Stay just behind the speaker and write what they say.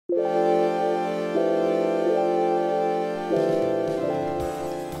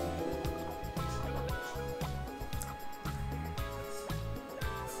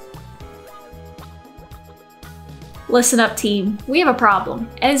Listen up, team. We have a problem.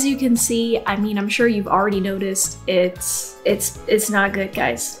 As you can see, I mean, I'm sure you've already noticed, it's not good,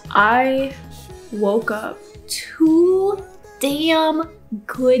 guys. I woke up too damn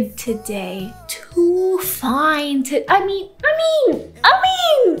good today. Too fine to, I mean,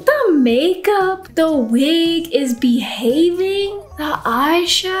 the makeup, the wig is behaving, the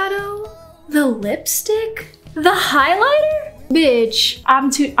eyeshadow, the lipstick, the highlighter. Bitch,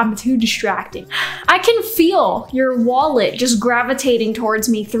 I'm too distracting. I can feel your wallet just gravitating towards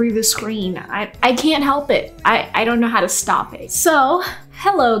me through the screen. I can't help it. I don't know how to stop it. So,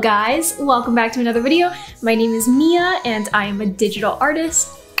 hello guys, welcome back to another video. My name is Mia and I am a digital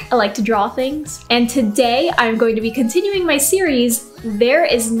artist. I like to draw things. And today I'm going to be continuing my series, There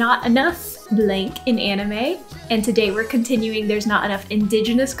Is Not Enough blank in anime. And today we're continuing There's Not Enough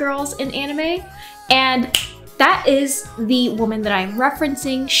Indigenous Girls in anime. And that is the woman that I'm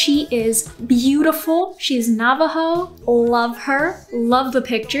referencing. She is beautiful. She's Navajo. Love her. Love the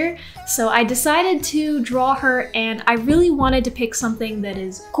picture. So I decided to draw her and I really wanted to pick something that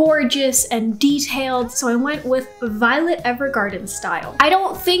is gorgeous and detailed. So I went with Violet Evergarden style. I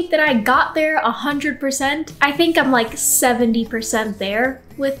don't think that I got there 100%. I think I'm like 70% there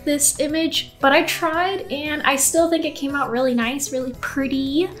with this image, but I tried and I still think it came out really nice, really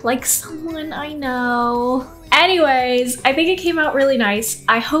pretty, like someone I know. Anyways, I think it came out really nice.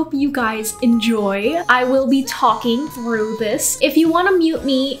 I hope you guys enjoy. I will be talking through this. If you want to mute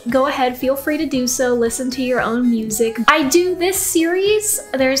me, go ahead, feel free to do so. Listen to your own music. I do this series,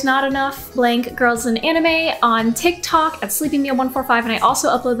 There's Not Enough blank Girls in Anime, on TikTok at SleepyMia145, and I also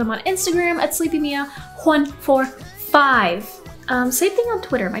upload them on Instagram at SleepyMia145. Same thing on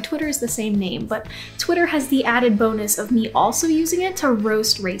Twitter. My Twitter is the same name, but Twitter has the added bonus of me also using it to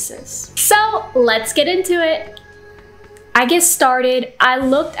roast racists. So let's get into it. I get started. I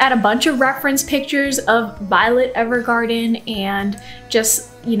looked at a bunch of reference pictures of Violet Evergarden and just,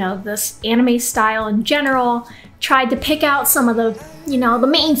 you know, this anime style in general. Tried to pick out some of the, you know, the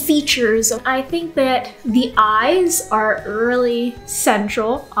main features. I think that the eyes are really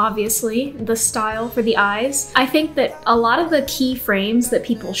central, obviously, the style for the eyes. I think that a lot of the key frames that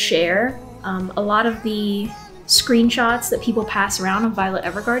people share, a lot of the screenshots that people pass around of Violet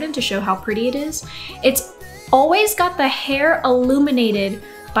Evergarden to show how pretty it is, it's always got the hair illuminated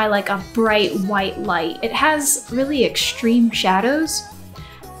by like a bright white light. It has really extreme shadows.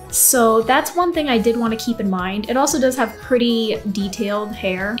 So that's one thing I did want to keep in mind. It also does have pretty detailed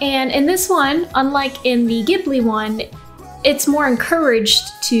hair. And in this one, unlike in the Ghibli one, it's more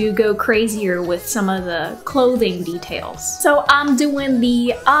encouraged to go crazier with some of the clothing details. So I'm doing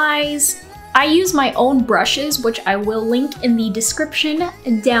the eyes. I use my own brushes, which I will link in the description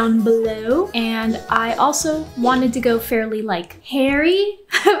down below. And I also wanted to go fairly like hairy,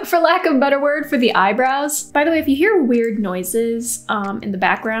 for lack of a better word, for the eyebrows. By the way, if you hear weird noises in the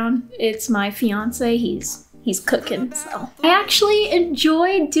background, it's my fiance. He's cooking, so. I actually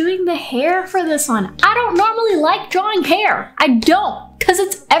enjoyed doing the hair for this one. I don't normally like drawing hair. I don't, because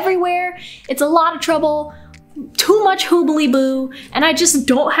it's everywhere. It's a lot of trouble. Too much hoobly-boo, and I just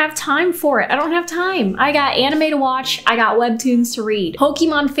don't have time for it. I don't have time. I got anime to watch, I got webtoons to read,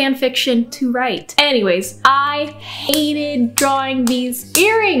 Pokemon fanfiction to write. Anyways, I hated drawing these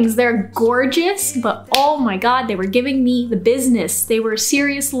earrings. They're gorgeous, but oh my god, they were giving me the business. They were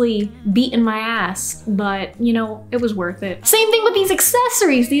seriously beating my ass, but you know, it was worth it. Same thing with these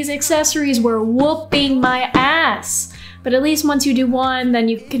accessories. These accessories were whooping my ass. But at least once you do one, then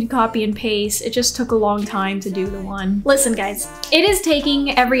you can copy and paste. It just took a long time to do the one. Listen guys, it is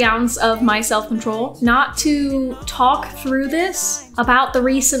taking every ounce of my self-control not to talk through this about the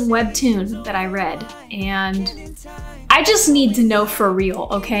recent webtoon that I read. And I just need to know for real,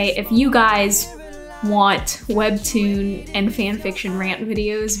 okay? If you guys want webtoon and fanfiction rant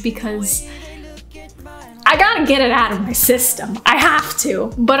videos, because I gotta get it out of my system. I have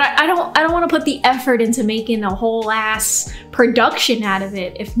to, but I don't want to put the effort into making a whole ass production out of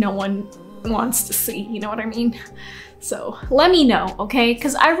it if no one wants to see, you know what I mean? So let me know, okay?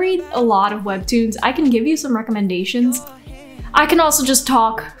 Because I read a lot of webtoons. I can give you some recommendations. I can also just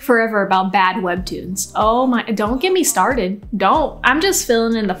talk forever about bad webtoons. Oh my, don't get me started. Don't. I'm just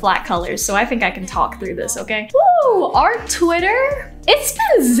filling in the flat colors, so I think I can talk through this, okay? Woo! Art Twitter? It's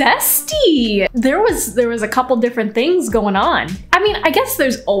been zesty. There was a couple different things going on. I mean, I guess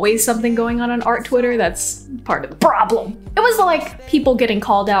there's always something going on art Twitter. That's part of the problem. It was like people getting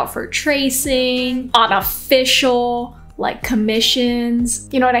called out for tracing, unofficial, like commissions.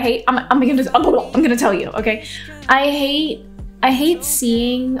 You know what I hate? I'm gonna tell you, okay? I hate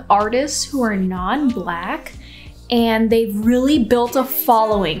seeing artists who are non-Black and they've really built a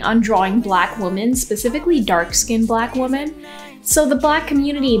following on drawing Black women, specifically dark-skinned Black women. So the Black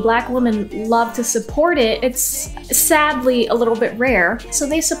community, Black women love to support it. It's sadly a little bit rare. So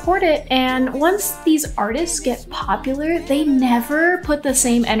they support it, and once these artists get popular, they never put the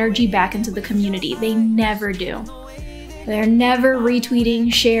same energy back into the community. They never do. They're never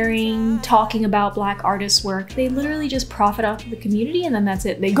retweeting, sharing, talking about Black artists' work. They literally just profit off of the community and then that's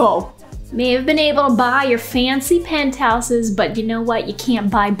it, they go. May have been able to buy your fancy penthouses, but you know what? You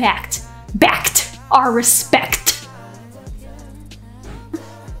can't buy backed our respect.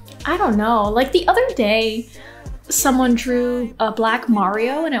 I don't know, like the other day, someone drew a Black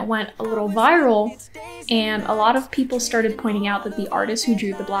Mario and it went a little viral, and a lot of people started pointing out that the artist who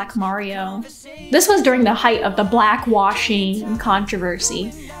drew the Black Mario, this was during the height of the Black washing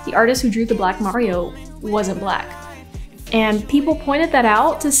controversy, the artist who drew the Black Mario wasn't Black. And people pointed that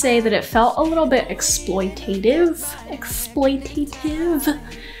out to say that it felt a little bit exploitative,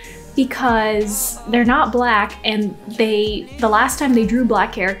 because they're not Black, and the last time they drew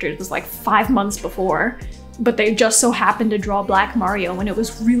Black characters was like 5 months before, but they just so happened to draw Black Mario when it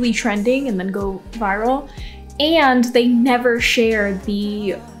was really trending and then go viral. And they never shared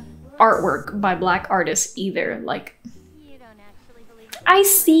the artwork by Black artists either. Like, I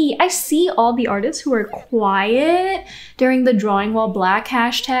see all the artists who are quiet during the drawing while Black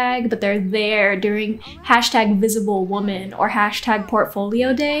hashtag, but they're there during hashtag visible woman or hashtag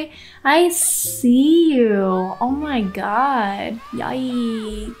portfolio day. I see you. Oh my God.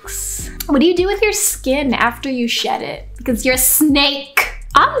 Yikes. What do you do with your skin after you shed it? Because you're a snake.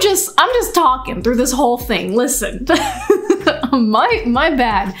 I'm just talking through this whole thing. Listen. My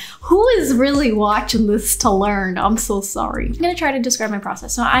bad. Who is really watching this to learn? I'm so sorry. I'm gonna try to describe my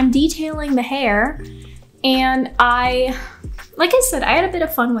process. So I'm detailing the hair, and like I said, I had a bit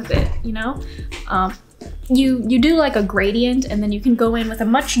of fun with it, you know? You do like a gradient, and then you can go in with a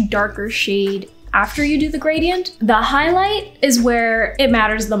much darker shade after you do the gradient. The highlight is where it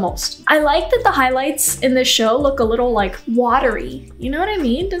matters the most. I like that the highlights in this show look a little like watery. You know what I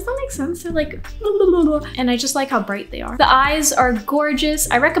mean? Does that make sense? They're like, and I just like how bright they are. The eyes are gorgeous.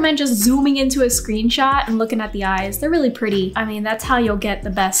 I recommend just zooming into a screenshot and looking at the eyes. They're really pretty. I mean, that's how you'll get the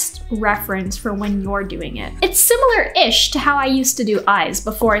best reference for when you're doing it. It's similar-ish to how I used to do eyes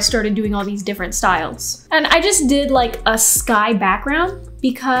before I started doing all these different styles. And I just did like a sky background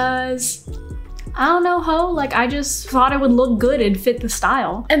because I don't know, like I just thought it would look good and fit the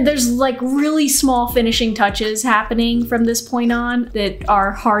style. And there's like really small finishing touches happening from this point on that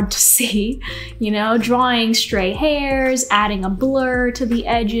are hard to see. You know, drawing stray hairs, adding a blur to the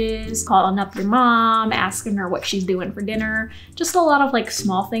edges, calling up your mom, asking her what she's doing for dinner. Just a lot of like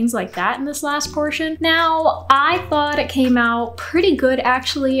small things like that in this last portion. Now, I thought it came out pretty good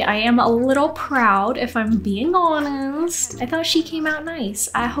actually. I am a little proud if I'm being honest. I thought she came out nice.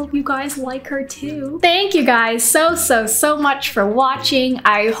 I hope you guys like her too. Thank you guys so much for watching.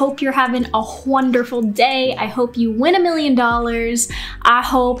 I hope you're having a wonderful day. I hope you win $1 million. I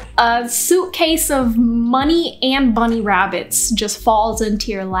hope a suitcase of money and bunny rabbits just falls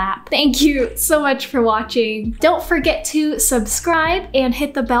into your lap. Thank you so much for watching. Don't forget to subscribe and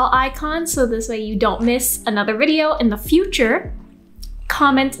hit the bell icon so this way you don't miss another video in the future.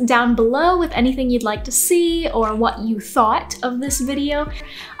 Comment down below with anything you'd like to see or what you thought of this video.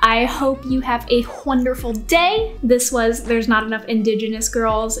 I hope you have a wonderful day. This was There's Not Enough Indigenous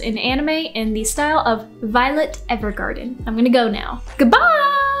Girls in Anime in the style of Violet Evergarden. I'm gonna go now. Goodbye!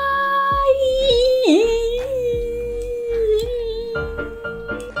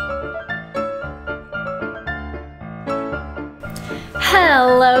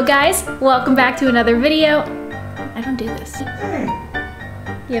 Hello guys, welcome back to another video. I don't do this.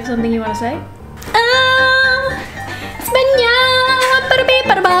 You have something you want to say? It's